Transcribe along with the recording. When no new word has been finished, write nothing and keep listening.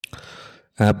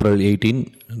April 18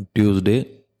 Tuesday.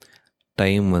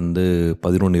 Time வந்து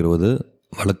 11:20.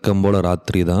 வழக்கம் போல்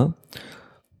ராத்திரி தான்.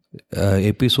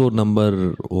 எபிசோட் நம்பர்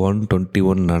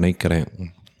 121 நினைக்கிறேன்,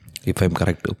 இஃப் ஐம்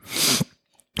கரெக்டு.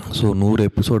 ஸோ 100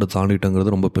 எபிசோடை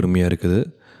தாண்டிட்டோங்கிறது ரொம்ப பெருமையாக இருக்குது.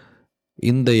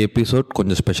 இந்த எபிசோட்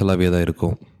கொஞ்சம் ஸ்பெஷலாகவே தான்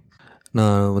இருக்கும்.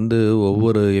 நான் வந்து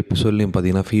ஒவ்வொரு எபிசோட்லேயும்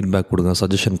பார்த்தீங்கன்னா ஃபீட்பேக் கொடுங்க,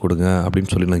 சஜஷன் கொடுங்க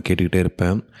அப்படின்னு சொல்லி நான் கேட்டுக்கிட்டே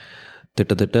இருப்பேன்.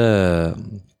 கிட்டத்தட்ட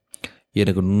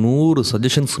எனக்கு 100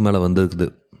 சஜஷன்ஸ்க்கு மேலே வந்துருக்குது.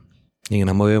 நீங்கள்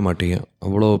நம்பவே மாட்டீங்க.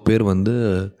 அவ்வளோ பேர் வந்து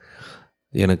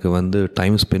எனக்கு வந்து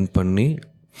டைம் ஸ்பெண்ட் பண்ணி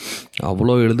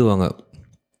அவ்வளோ எழுதுவாங்க.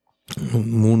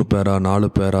 3 பேரா 4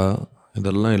 பேரா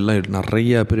எல்லாம்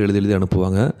நிறையா பேர் எழுதி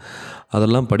அனுப்புவாங்க.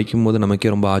 அதெல்லாம் படிக்கும்போது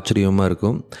நமக்கே ரொம்ப ஆச்சரியமாக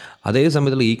இருக்கும். அதே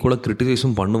சமயத்தில் ஈக்குவலாக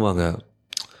கிரிட்டிசைஸும் பண்ணுவாங்க.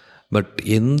 பட்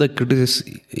எந்த கிரிட்டிசைஸ்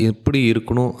எப்படி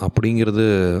இருக்கணும் அப்படிங்கிறது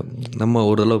நம்ம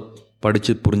ஓரளவு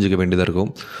படித்து புரிஞ்சிக்க வேண்டியதாக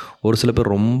இருக்கும். ஒரு சில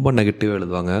பேர் ரொம்ப நெகட்டிவாக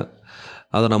எழுதுவாங்க,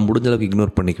 அதை நான் முடிஞ்ச அளவுக்கு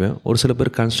இக்னோர் பண்ணிக்குவேன். ஒரு சில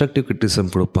பேர் கன்ஸ்ட்ரக்டிவ்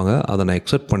கிரிட்டிசிசம் கொடுப்பாங்க, அதை நான்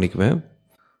அக்செப்ட் பண்ணிக்குவேன்.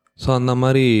 ஸோ அந்த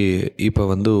மாதிரி இப்போ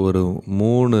வந்து ஒரு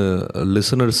 3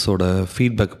 லிசனர்ஸோட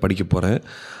ஃபீட்பேக் படிக்க போகிறேன்.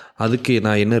 அதுக்கு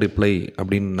நான் என்ன ரிப்ளை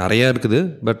அப்படின்னு நிறையா இருக்குது.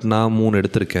 பட் நான் 3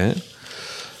 எடுத்திருக்கேன்.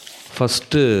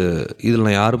 ஃபஸ்ட்டு இதில்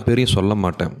நான் யாரும் பேரையும் சொல்ல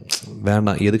மாட்டேன்,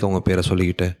 வேண்டாம், எதுக்கு அவங்க பேரை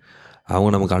சொல்லிக்கிட்டு, அவங்க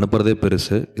நமக்கு அனுப்புகிறதே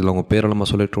பெருசு. இதில் அவங்க பேரை நம்ம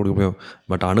சொல்லிட்டு முடியும்.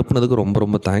 பட் அனுப்புனதுக்கு ரொம்ப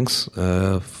ரொம்ப தேங்க்ஸ்,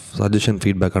 சஜஷன்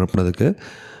ஃபீட்பேக் அனுப்புனதுக்கு.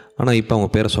 ஆனால் இப்போ அவங்க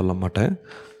பேரை சொல்ல மாட்டேன்.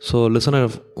 ஸோ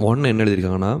லிசனர் 1 என்ன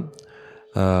எழுதியிருக்காங்கன்னா,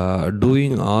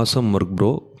 doing awesome work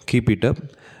bro, keep it up,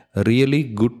 really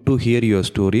good to hear your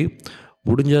story.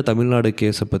 முடிஞ்சால் தமிழ்நாடு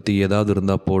கேஸை பற்றி ஏதாவது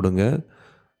இருந்தால் போடுங்க.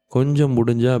 கொஞ்சம்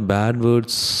முடிஞ்சால் பேட்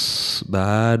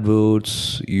வேர்ட்ஸ்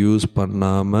யூஸ்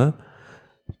பண்ணாமல்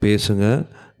பேசுங்க.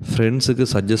 ஃப்ரெண்ட்ஸுக்கு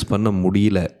சஜஸ்ட் பண்ண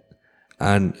முடியல.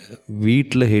 அண்ட்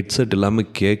வீட்டில் ஹெட்செட்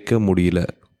இல்லாமல் கேட்க முடியல.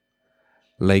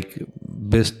 லைக்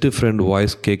பெஸ்ட்டு ஃப்ரெண்ட்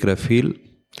வாய்ஸ் கேட்குற ஃபீல்.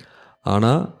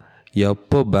 ஆனால்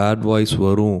எப்போ பேட்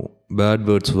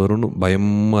வேர்ட்ஸ் வரும்னு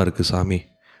பயமாக இருக்குது சாமி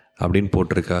அப்படின்னு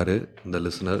போட்டிருக்காரு இந்த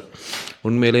லிசனர்.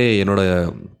 உண்மையிலே என்னோடய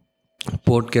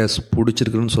போட்காஸ்ட்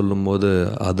பிடிச்சிருக்குன்னு சொல்லும்போது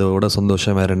அதோட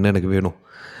சந்தோஷம் வேறு என்ன எனக்கு வேணும்.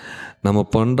 நம்ம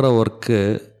பண்ணுற ஒர்க்கு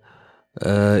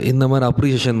இந்த மாதிரி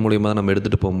அப்ரிசியேஷன் மூலிமா தான் நம்ம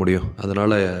எடுத்துகிட்டு போக முடியும்.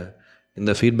 அதனால்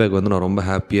இந்த ஃபீட்பேக் வந்து நான் ரொம்ப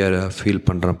ஹாப்பியாக ஃபீல்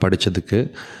பண்ணுறேன் படித்ததுக்கு.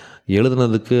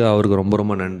 எழுதுனதுக்கு அவருக்கு ரொம்ப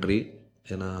ரொம்ப நன்றி.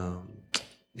 ஏன்னா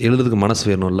எழுதுறதுக்கு மனசு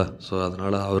வேணும்ல. ஸோ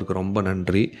அதனால் அவருக்கு ரொம்ப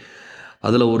நன்றி.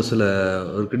 அதில் ஒரு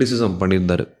கிரிட்டிசிசம்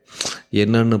பண்ணியிருந்தார்.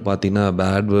 என்னன்னு பார்த்தீங்கன்னா,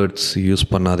 பேட் வேர்ட்ஸ் யூஸ்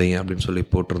பண்ணாதீங்க அப்படின்னு சொல்லி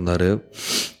போட்டிருந்தார்.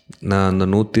 நான் அந்த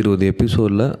 120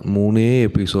 எபிசோடில் 3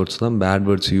 எபிசோட்ஸ் தான் பேட்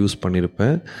வேர்ட்ஸ் யூஸ்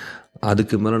பண்ணியிருப்பேன்.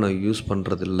 அதுக்கு மேலே நான் யூஸ்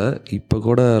பண்ணுறதில்ல. இப்போ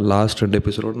கூட லாஸ்ட் 2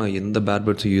 எபிசோடோட நான் எந்த பேட்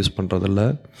வேர்ட்ஸும் யூஸ் பண்ணுறதில்ல.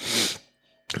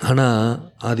 ஆனால்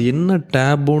அது என்ன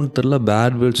டேபுன்னு தெரில,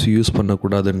 பேட் வேர்ட்ஸ் யூஸ்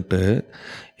பண்ணக்கூடாதுன்ட்டு.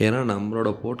 ஏன்னா நம்மளோட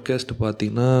போட்காஸ்ட்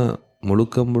பார்த்திங்கன்னா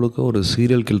முழுக்க ஒரு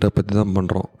சீரியல் கில்லரை பற்றி தான்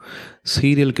பண்ணுறோம்.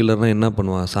 சீரியல் கில்லர்னால் என்ன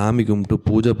பண்ணுவான், சாமி கும்பிட்டு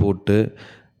பூஜை போட்டு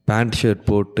பேண்ட் ஷர்ட்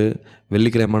போட்டு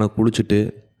வெள்ளிக்கிழமான குளிச்சுட்டு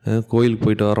கோயிலுக்கு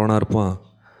போயிட்டு வரவனா இருப்பான்.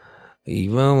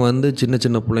 இவன் வந்து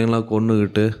சின்ன பிள்ளைங்களாம்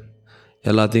கொன்னுக்கிட்டு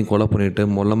எல்லாத்தையும் கொலை பண்ணிக்கிட்டு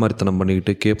மொல்ல மாதிரித்தனம்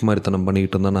பண்ணிக்கிட்டு கேப் மாதிரித்தனம்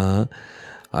பண்ணிக்கிட்டு இருந்தோன்னா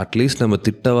அட்லீஸ்ட் நம்ம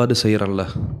திட்டவாது செய்கிறோம்ல.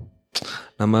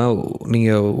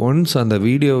 நீங்கள் ஒன்ஸ் அந்த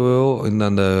வீடியோவோ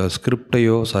அந்த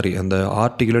ஸ்கிரிப்டையோ அந்த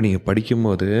ஆர்டிக்கிளோ நீங்கள்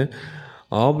படிக்கும்போது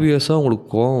ஆப்வியஸாக உங்களுக்கு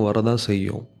கோபம் வரதான்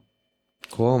செய்யும்.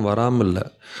 கோபம் வராமல் இல்லை.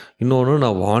 இன்னொன்று,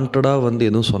 நான் வாண்டடாக வந்து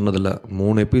எதுவும் சொன்னதில்லை.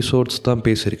 3 எபிசோட்ஸ் தான்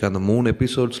பேசியிருக்கேன். அந்த 3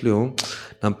 எபிசோட்ஸ்லேயும்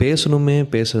நான்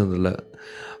பேசுனதில்லை.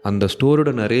 அந்த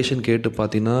ஸ்டோரியோட நரேஷன் கேட்டு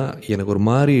பார்த்தீங்கன்னா எனக்கு ஒரு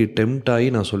மாதிரி டெம்ப்ட் ஆகி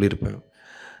நான் சொல்லியிருப்பேன்.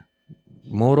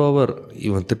 மோரோவர்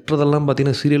இவன் திட்டுறதெல்லாம்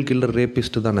பார்த்தீங்கன்னா சீரியல் கில்லர்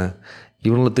ரேபிஸ்ட்டு தானே.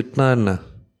 இவனை திட்டினா என்ன,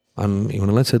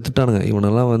 இவனெல்லாம் செத்துட்டானுங்க.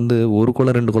 இவனெல்லாம் வந்து 1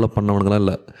 கொலை 2 கொலை பண்ணவனுங்களாம்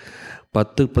இல்லை,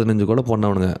 10-15 கொலை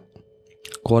பண்ணவனுங்க.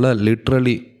 கொலை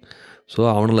லிட்ரலி. ஸோ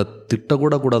அவங்கள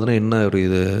திட்டக்கூடாதுன்னா என்ன ஒரு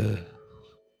இது.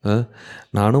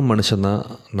 நானும் மனுஷன்தான்,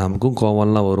 நமக்கும்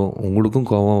கோவம்லாம் வரும், உங்களுக்கும்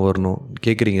கோவம் வரணும்.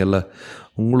 கேட்குறீங்கல்ல,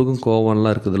 உங்களுக்கும்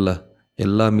கோவம்லாம் இருக்குதுல்ல,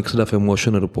 எல்லா மிக்ஸ்ட் ஆஃப்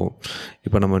எமோஷன் இருப்போம்.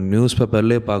 இப்போ நம்ம நியூஸ்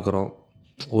பேப்பர்லேயே பார்க்குறோம்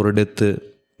ஒரு டெத்து,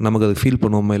 நமக்கு அது ஃபீல்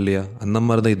பண்ணுவோமா இல்லையா? அந்த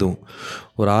மாதிரி தான் இதுவும்.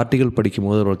 ஒரு ஆர்டிக்கல்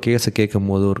படிக்கும்போது, ஒரு கேஸை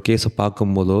கேட்கும்போது, ஒரு கேஸை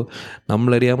பார்க்கும்போதோ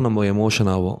நம்மள அறியாமல் நம்ம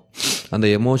எமோஷன் ஆகும். அந்த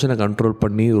எமோஷனை கண்ட்ரோல்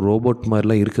பண்ணி ரோபோட்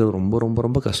மாதிரிலாம் இருக்கிறது ரொம்ப ரொம்ப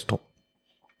ரொம்ப கஷ்டம்.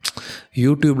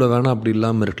 யூடியூப்பில் வேணால் அப்படி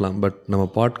இல்லாமல் இருக்கலாம். பட் நம்ம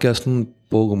பாட்காஸ்ட்னு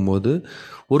போகும்போது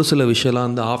ஒரு சில விஷயம்லாம்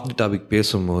வந்து ஆஃப் தி டாபிக்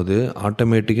பேசும்போது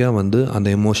ஆட்டோமேட்டிக்காக வந்து அந்த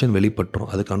எமோஷன் வெளிப்பட்டுரும்.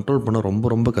 அது கண்ட்ரோல் பண்ண ரொம்ப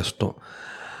ரொம்ப கஷ்டம்.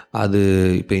 அது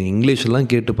இப்போ இங்கிலீஷ்லாம்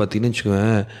கேட்டு பார்த்தீங்கன்னு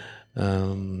வச்சுக்கோங்க,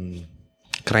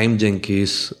 க்ரைம்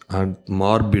ஜங்கீஸ் அண்ட்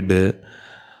மார்பிடு,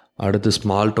 அடுத்து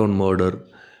ஸ்மால் டவுன் மர்டர்,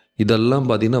 இதெல்லாம்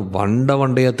பார்த்திங்கன்னா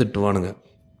வண்டையாக திட்டுவானுங்க.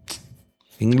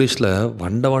 இங்கிலீஷில்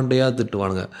வண்டையாக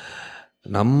திட்டுவானுங்க.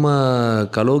 நம்ம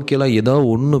கலோக்கியெல்லாம் ஏதோ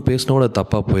ஒன்று பேசினா கூட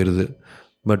தப்பாக போயிடுது.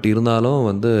 பட் இருந்தாலும்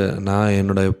வந்து நான்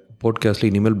என்னோடய போட்காஸ்ட்டில்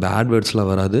இனிமேல் பேட்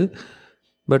வேர்ட்ஸ்லாம் வராது.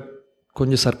 பட்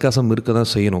கொஞ்சம் சர்க்காசம் இருக்க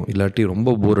தான் செய்யணும், இல்லாட்டி ரொம்ப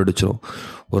போர் அடிச்சிடும்,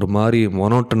 ஒரு மாதிரி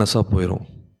மொனோட்டனஸாக போயிடும்.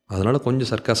 அதனால் கொஞ்சம்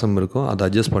சர்க்காசம் இருக்கும், அதை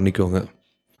அட்ஜஸ்ட் பண்ணிக்கோங்க.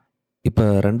 இப்போ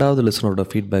 2வது லிசனரோட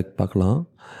ஃபீட்பேக் பார்க்கலாம்.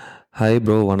 ஹாய்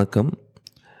ப்ரோ, வணக்கம்.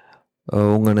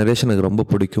 உங்கள் நரேஷன் எனக்கு ரொம்ப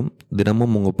பிடிக்கும்.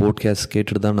 தினமும் உங்கள் போட்காஸ்ட்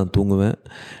கேட்டுட்டு தான் நான் தூங்குவேன்.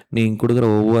 நீங்கள் கொடுக்குற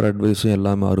ஒவ்வொரு அட்வைஸும்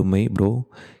எல்லாமே அருமை ப்ரோ.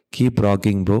 Keep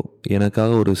rocking bro.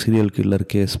 எனக்காக ஒரு சீரியல் கில்லர்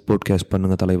கேஸ் போட்காஸ்ட்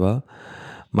பண்ணுங்கள் தலைவா.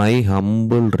 My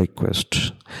humble request.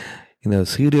 இந்த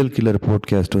சீரியல் கில்லர்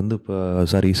போட்காஸ்ட் வந்து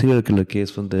சீரியல் கில்லர்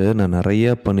கேஸ் வந்து நான்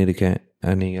நிறையா பண்ணியிருக்கேன்.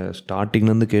 நீங்கள்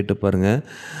ஸ்டார்டிங்லேருந்து கேட்டு பாருங்கள்,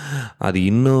 அது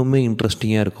இன்னுமே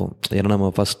இன்ட்ரெஸ்டிங்காக இருக்கும். ஏன்னா நம்ம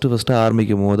ஃபஸ்ட்டு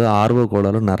ஆரம்பிக்கும் போது ஆர்வ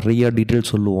கோளாறுல நிறையா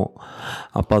டீட்டெயில்ஸ் சொல்லுவோம்.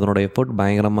 அப்போ அதனோட எஃபர்ட்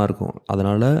பயங்கரமாக இருக்கும்.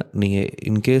 அதனால் நீங்கள்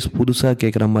இன்கேஸ் புதுசாக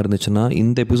கேட்குற மாதிரி இருந்துச்சுன்னா,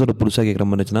 இந்த எபிசோட புதுசாக கேட்குற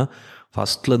மாதிரி இருந்துச்சுன்னா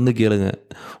ஃபஸ்ட்லேருந்து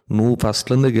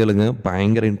கேளுங்க.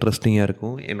 பயங்கர இன்ட்ரெஸ்டிங்காக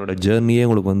இருக்கும். என்னோடய ஜேர்னியே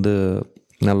உங்களுக்கு வந்து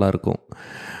நல்லாயிருக்கும்.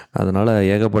 அதனால்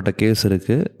ஏகப்பட்ட கேஸ்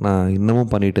இருக்குது. நான்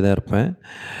இன்னமும் பண்ணிகிட்டு தான் இருப்பேன்.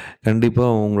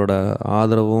 கண்டிப்பாக உங்களோட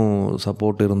ஆதரவும்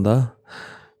சப்போர்ட் இருந்தால்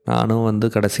நானும் வந்து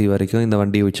கடைசி வரைக்கும் இந்த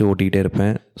வண்டியை வச்சு ஓட்டிக்கிட்டே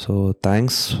இருப்பேன். So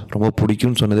thanks. ரொம்ப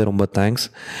பிடிக்கும்னு சொன்னதே ரொம்ப தேங்க்ஸ்.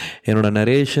 என்னோடய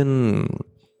நரேஷன்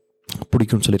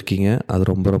பிடிக்கும்னு சொல்லியிருக்கீங்க, அது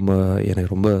ரொம்ப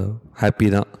எனக்கு ரொம்ப ஹாப்பி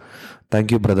தான்.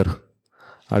 Thank you brother.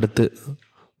 அடுத்து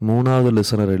 3வது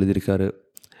லிசனர் எழுதியிருக்காரு.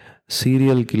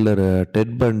 சீரியல் கில்லர்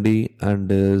டெட் பண்டி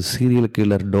அண்டு சீரியல்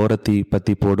கில்லர் டோரத்தி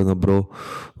பற்றி போடுங்க ப்ரோ,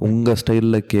 உங்கள்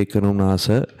ஸ்டைலில் கேட்கணும்னு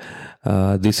ஆசை.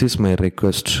 This is my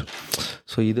request.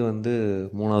 So இது வந்து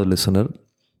 3வது லிசனர்.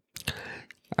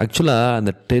 ஆக்சுவலாக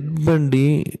அந்த டெட் பண்டி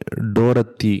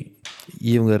டோரத்தி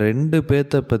இவங்க 2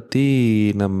 பேர்த்த பற்றி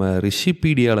நம்ம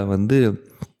ரிஷிபீடியாவில் வந்து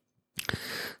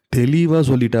தெளிவாக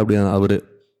சொல்லிட்டா அப்படியா அவர்,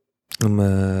 நம்ம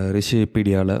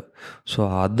ரிஷிபீடியாவில். ஸோ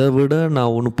அதை விட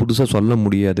நான் ஒன்றும் புதுசாக சொல்ல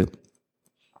முடியாது.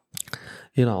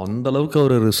 ஏன்னா அந்தளவுக்கு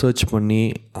அவர் ரிசர்ச் பண்ணி,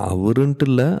 அவருன்ட்டு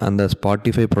இல்லை, அந்த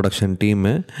ஸ்பாட்டிஃபை ப்ரொடக்ஷன்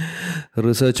டீமு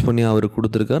ரிசர்ச் பண்ணி அவர்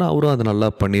கொடுத்துருக்காரு. அவரும் அதை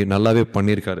நல்லாவே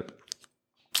பண்ணியிருக்காரு.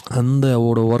 அந்த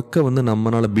அவரோட ஒர்க்கை வந்து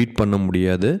நம்மளால் பீட் பண்ண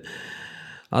முடியாது.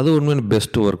 அது உண்மையான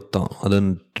பெஸ்ட் ஒர்க் தான். அது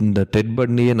இந்த டெட்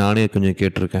பண்டியை நானே கொஞ்சம்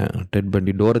கேட்டிருக்கேன். டெட்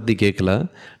பண்டி டோரத்தி கேட்கல,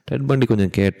 டெட் பண்டி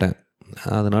கொஞ்சம் கேட்டேன்.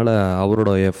 அதனால்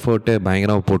அவரோட எஃபர்ட்டே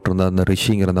பயங்கரமாக போட்டிருந்தார். அந்த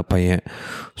ரிஷிங்கிற அந்த பையன்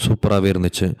சூப்பராகவே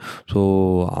இருந்துச்சு. ஸோ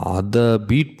அதை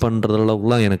பீட்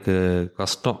பண்ணுறதளவுக்குலாம் எனக்கு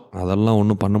கஷ்டம். அதெல்லாம்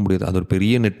ஒன்றும் பண்ண முடியாது. அது ஒரு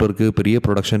பெரிய நெட்வொர்க்கு, பெரிய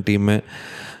ப்ரொடக்ஷன் டீமு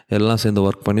எல்லாம் சேர்ந்து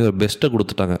ஒர்க் பண்ணி ஒரு பெஸ்ட்டை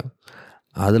கொடுத்துட்டாங்க.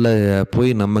 அதில்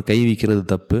போய் நம்ம கை வைக்கிறது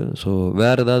தப்பு. ஸோ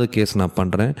வேறு ஏதாவது கேஸ் நான்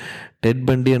பண்ணுறேன். டெட்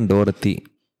பண்டி அண்ட் டோரத்தி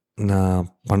நான்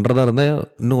பண்ணுறதா இருந்தால்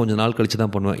இன்னும் கொஞ்சம் நாள் கழித்து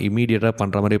தான் பண்ணுவேன். இமீடியட்டாக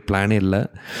பண்ணுற மாதிரி பிளானே இல்லை.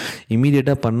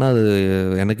 இமீடியட்டாக பண்ணால் அது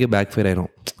எனக்கே பேக் ஃபயர்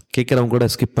ஆயிரும். கேட்குறவங்க கூட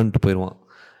ஸ்கிப் பண்ணிட்டு போயிடுவான்.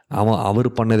 அவர்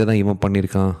பண்ணதே தான் இவன்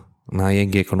பண்ணியிருக்கான், நான்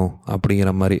ஏன் கேட்கணும்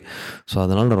அப்படிங்கிற மாதிரி. ஸோ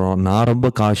அதனால் நான் ரொம்ப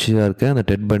காஷியாக இருக்கேன். அந்த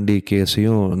டெட் பண்டி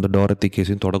கேஸையும் இந்த டோரத்தி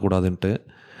கேஸையும் தொடக்கூடாதுன்ட்டு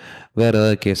வேறு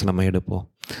ஏதாவது கேஸ் நம்ம எடுப்போம்.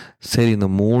 சரி, இந்த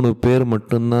 3 பேர்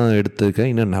மட்டும்தான் எடுத்திருக்கேன்.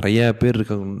 இன்னும் நிறையா பேர்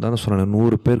இருக்காங்க தானே சொன்னேன்.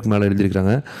 100 பேருக்கு மேலே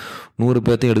எழுதியிருக்கிறாங்க. 100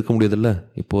 பேர்த்தையும் எடுக்க முடியாதுல்ல.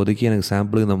 இப்போதைக்கு எனக்கு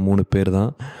சாம்பிளுக்கு இந்த 3 பேர்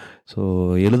தான். ஸோ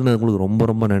எழுதுனவங்களுக்கு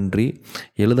ரொம்ப நன்றி.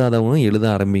 எழுதாதவங்களும் எழுத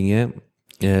ஆரம்பிங்க,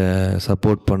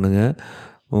 சப்போர்ட் பண்ணுங்கள்.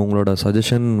 உங்களோட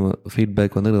சஜஷன்,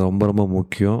 ஃபீட்பேக் வந்து ரொம்ப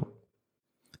முக்கியம்.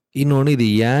 இன்னொன்று, இது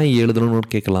ஏன் எழுதணும்னு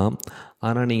கேட்கலாம்.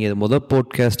 ஆனால் நீங்கள்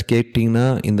போட்காஸ்ட் கேட்டிங்கன்னா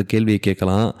இந்த கேள்வியை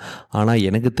கேட்கலாம். ஆனால்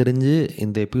எனக்கு தெரிஞ்சு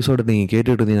இந்த எபிசோடை நீங்கள்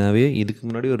கேட்டுட்டு இருந்தீங்கன்னாவே இதுக்கு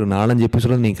முன்னாடி ஒரு 4-5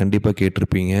 எபிசோட நீங்கள் கண்டிப்பாக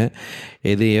கேட்டிருப்பீங்க.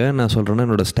 இது ஏன் நான் சொல்கிறேன்னா,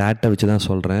 என்னோடய ஸ்டாட்டை வச்சு தான்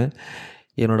சொல்கிறேன்.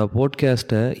 என்னோடய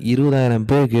போட்காஸ்ட்டை 20,000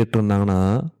 பேர் கேட்டிருந்தாங்கன்னா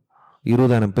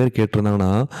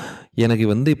எனக்கு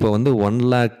வந்து இப்போ வந்து 1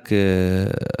 lakh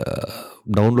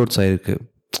டவுன்லோட்ஸ் ஆகிருக்கு.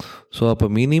 ஸோ அப்போ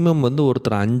மினிமம் வந்து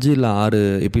ஒருத்தர் 5 இல்லை 6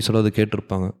 எபிசோடாவது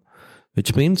கேட்டிருப்பாங்க.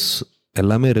 விச் மீன்ஸ்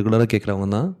எல்லாமே ரெகுலராக கேட்குறவங்க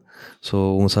தான். ஸோ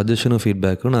உங்கள் சஜஷனும்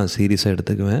ஃபீட்பேக்கும் நான் சீரியஸாக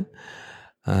எடுத்துக்குவேன்.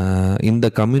 இந்த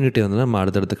கம்யூனிட்டி வந்து நம்ம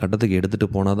அடுத்தடுத்த கட்டத்துக்கு எடுத்துகிட்டு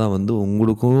போனால் தான் வந்து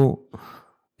உங்களுக்கும்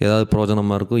ஏதாவது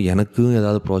பிரயோஜனமாக இருக்கும், எனக்கும்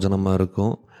ஏதாவது பிரயோஜனமாக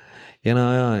இருக்கும். ஏன்னா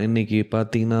இன்றைக்கி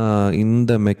பார்த்திங்கன்னா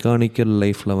இந்த மெக்கானிக்கல்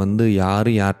லைஃப்பில் வந்து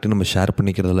யார்கிட்டையும் நம்ம ஷேர்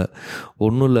பண்ணிக்கிறதில்ல.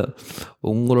 ஒன்றும் இல்லை,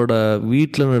 உங்களோட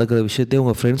வீட்டில் நடக்கிற விஷயத்தையே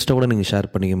உங்கள் ஃப்ரெண்ட்ஸ்கிட்ட கூட நீங்கள்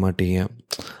ஷேர் பண்ணிக்க மாட்டீங்க.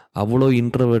 அவ்வளோ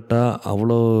இன்ட்ரோவர்ட்டாக,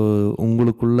 அவ்வளோ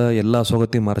உங்களுக்குள்ள எல்லா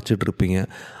சோகத்தையும் மறைச்சிட்ருப்பீங்க.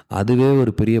 அதுவே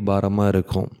ஒரு பெரிய பாரமாக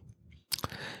இருக்கும்.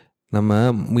 நம்ம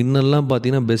முன்னெல்லாம்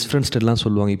பார்த்திங்கன்னா பெஸ்ட் ஃப்ரெண்ட்ஸ்டெல்லாம்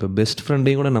சொல்லுவாங்க. இப்போ பெஸ்ட்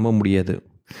ஃப்ரெண்டையும் கூட நம்ப முடியாது.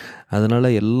 அதனால்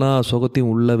எல்லா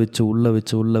சோகத்தையும் உள்ளே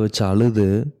வச்சு அழுது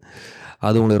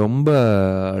அது உங்களை ரொம்ப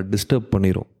டிஸ்டர்ப்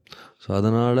பண்ணிடும். ஸோ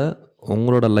அதனால்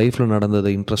உங்களோட லைஃப்பில் நடந்தது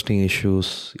இன்ட்ரெஸ்டிங்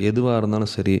இஷ்யூஸ் எதுவாக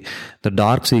இருந்தாலும் சரி, இந்த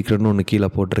டார்க் சீக்ரெட்னு ஒன்று கீழே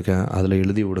போட்டிருக்கேன், அதில்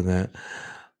எழுதி விடுங்க.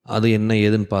 அது என்ன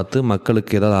ஏதுன்னு பார்த்து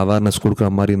மக்களுக்கு ஏதாவது அவேர்னஸ் கொடுக்குற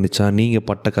மாதிரி இருந்துச்சா, நீங்கள்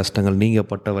பட்ட கஷ்டங்கள், நீங்கள்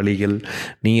பட்ட வழிகள்,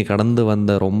 நீங்கள் கடந்து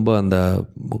வந்த ரொம்ப அந்த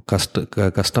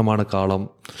கஷ்டமான காலம்,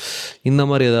 இந்த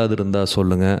மாதிரி ஏதாவது இருந்தால்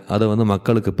சொல்லுங்கள். அதை வந்து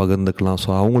மக்களுக்கு பகிர்ந்துக்கலாம். ஸோ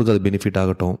அவங்களுக்கு அது பெனிஃபிட்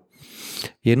ஆகட்டும்.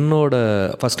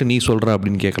 ஃபஸ்ட்டு நீ சொல்கிற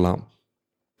அப்படின்னு கேட்கலாம்.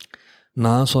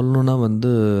 நான் சொல்லணுன்னா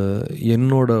வந்து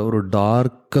என்னோட ஒரு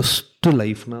டார்க்கஸ்ட்டு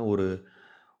லைஃப்னால் ஒரு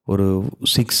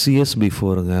 6 இயர்ஸ்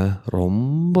பிஃபோருங்க.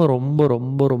 ரொம்ப ரொம்ப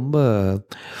ரொம்ப ரொம்ப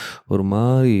ஒரு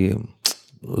மாதிரி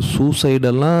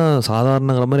சூசைடெல்லாம்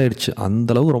சாதாரணங்கிற மாதிரி ஆயிடுச்சு.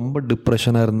 அந்தளவுக்கு ரொம்ப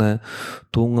டிப்ரெஷனாக இருந்தேன்.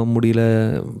 தூங்க முடியல,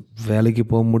 வேலைக்கு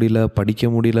போக முடியல, படிக்க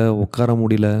முடியல, உட்கார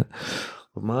முடியல.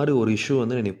 ஒரு மாதிரி ஒரு இஷ்யூ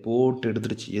வந்து என்னை போட்டு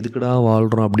எடுத்துடுச்சு. எதுக்குடா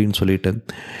வாழ்கிறோம் அப்படின்னு சொல்லிட்டு.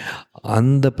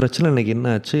 அந்த பிரச்சனை எனக்கு என்ன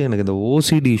ஆச்சு, எனக்கு இந்த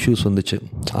ஓசிடி இஷ்யூஸ் வந்துச்சு.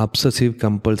 Obsessive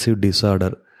compulsive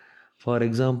disorder. For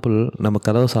example, நம்ம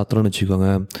கதவை சாத்துறோன்னு வச்சுக்கோங்க.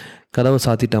 கதவை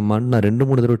சாத்திட்டோம்மான்னு நான்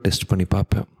 2-3 தடவை டெஸ்ட் பண்ணி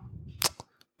பார்ப்பேன்.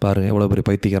 பாருங்கள் எவ்வளோ பெரிய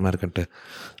பைத்தியக்காரனாக இருக்கன்ட்டு.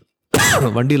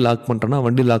 வண்டி லாக் பண்ணுறேன்னா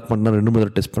வண்டி லாக் பண்ணால் 2-3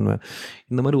 தடவை டெஸ்ட் பண்ணுவேன்.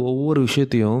 இந்த மாதிரி ஒவ்வொரு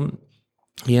விஷயத்தையும்,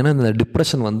 ஏன்னா இந்த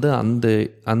டிப்ரெஷன் வந்து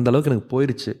அந்த அளவுக்கு எனக்கு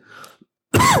போயிடுச்சு.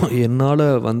 என்னால்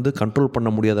வந்து கண்ட்ரோல் பண்ண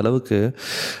முடியாத அளவுக்கு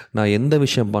நான் எந்த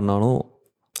விஷயம் பண்ணாலும்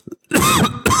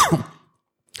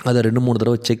அதை 2-3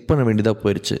 தடவை செக் பண்ண வேண்டியதாக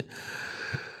போயிடுச்சு.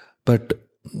 பட்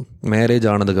மேரேஜ்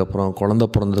ஆனதுக்கப்புறம், குழந்த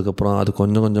பிறந்ததுக்கப்புறம் அது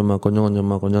கொஞ்சம்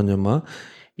கொஞ்சமாக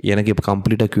எனக்கு இப்போ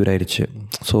கம்ப்ளீட்டாக க்யூர் ஆகிடுச்சு.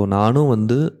 ஸோ நானும்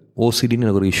வந்து ஓசிடின்னு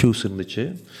எனக்கு ஒரு இஷ்யூஸ் இருந்துச்சு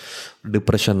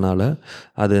டிப்ரெஷன்னால்.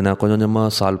 அது நான் கொஞ்சம்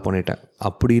கொஞ்சமாக சால்வ் பண்ணிட்டேன்.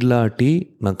 அப்படி இல்லாட்டி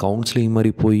நான் கவுன்சிலிங்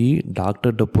மாதிரி போய்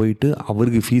டாக்டர்கிட்ட போயிட்டு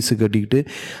அவருக்கு ஃபீஸு கட்டிக்கிட்டு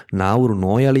நான் ஒரு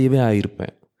நோயாளியவே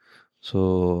ஆகியிருப்பேன். ஸோ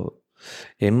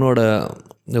என்னோட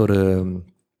ஒரு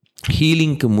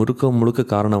ஹீலிங்க்கு முழுக்க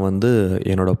காரணம் வந்து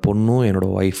என்னோடய பொண்ணும்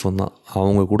என்னோடய ஒய்ஃபும் தான்.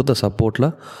 அவங்க கொடுத்த சப்போர்ட்டில்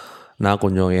நான்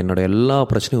கொஞ்சம் என்னோடய எல்லா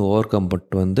பிரச்சனையும் ஓவர் கம்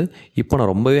பண்ணிட்டு வந்து இப்போ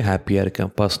நான் ரொம்பவே ஹாப்பியாக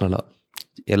இருக்கேன். பர்சனலாக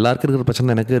எல்லாருக்கும் இருக்கிற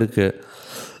பிரச்சனை எனக்கு இருக்குது,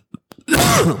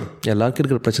 எல்லாருக்கும்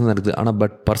இருக்கிற பிரச்சனை தான் இருக்குது. ஆனால்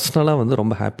பர்சனலாக வந்து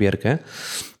ரொம்ப ஹாப்பியாக இருக்கேன்.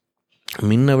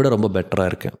 முன்னை விட ரொம்ப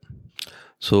பெட்டராக இருக்கேன்.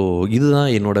 ஸோ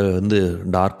இதுதான் என்னோடய வந்து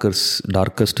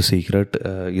டார்க்கஸ்ட் சீக்ரெட்.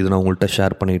 இது நான் உங்கள்கிட்ட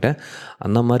ஷேர் பண்ணிக்கிட்டேன்.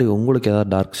 அந்த மாதிரி உங்களுக்கு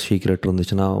ஏதாவது டார்க் சீக்ரெட்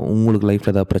இருந்துச்சுன்னா, உங்களுக்கு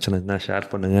லைஃப்பில் ஏதாவது பிரச்சனை இருந்துச்சுன்னா ஷேர்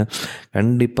பண்ணுங்கள்.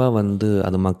 கண்டிப்பாக வந்து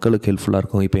அது மக்களுக்கு ஹெல்ப்ஃபுல்லாக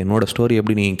இருக்கும். இப்போ என்னோடய ஸ்டோரி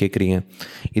எப்படி நீங்கள் கேட்குறீங்க,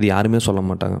 இது யாருமே சொல்ல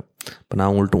மாட்டாங்க. இப்போ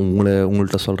நான்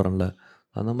உங்கள்கிட்ட சொல்கிறேன்ல,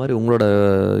 அந்த மாதிரி உங்களோட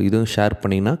இதுவும் ஷேர்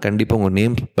பண்ணிங்கன்னா கண்டிப்பாக உங்கள்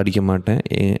நேம் படிக்க மாட்டேன்,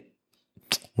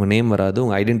 உங்கள் நேம் வராது,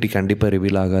 உங்கள் ஐடென்டிட்டி கண்டிப்பாக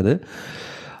ரிவீல் ஆகாது.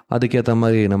 அதுக்கேற்ற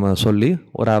மாதிரி நம்ம சொல்லி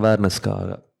ஒரு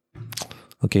அவேர்னஸ்க்காக,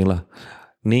 ஓகேங்களா?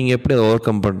 நீங்கள் எப்படி அதை ஓவர்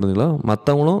கம் பண்ணுறீங்களோ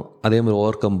மற்றவங்களும் அதே மாதிரி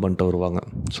ஓவர் கம் பண்ணிட்டு வருவாங்க.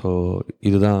 ஸோ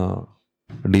இதுதான்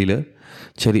டீலு.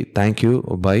 சரி, thank you,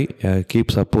 by,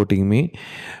 keep supporting me.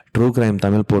 True crime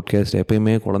Tamil podcast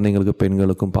எப்பயுமே குழந்தைங்களுக்கு,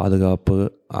 பெண்களுக்கும் பாதுகாப்பு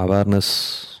அவேர்னஸ்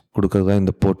கொடுக்கறது தான்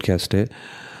இந்த பாட்காஸ்ட்டு.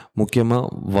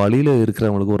 முக்கியமாக வழியில்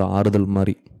இருக்கிறவங்களுக்கு ஒரு ஆறுதல்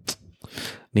மாதிரி.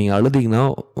 நீங்கள் அழுதிங்கன்னா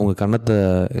உங்கள் கண்ணத்தை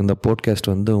இந்த பாட்காஸ்ட்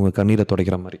வந்து உங்கள் கண்ணீரை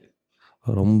துடைக்கிற மாதிரி.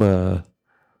 ரொம்ப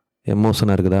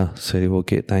எமோஷனாக இருக்குதா? சரி,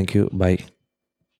 ஓகே, தேங்க்யூ, பை.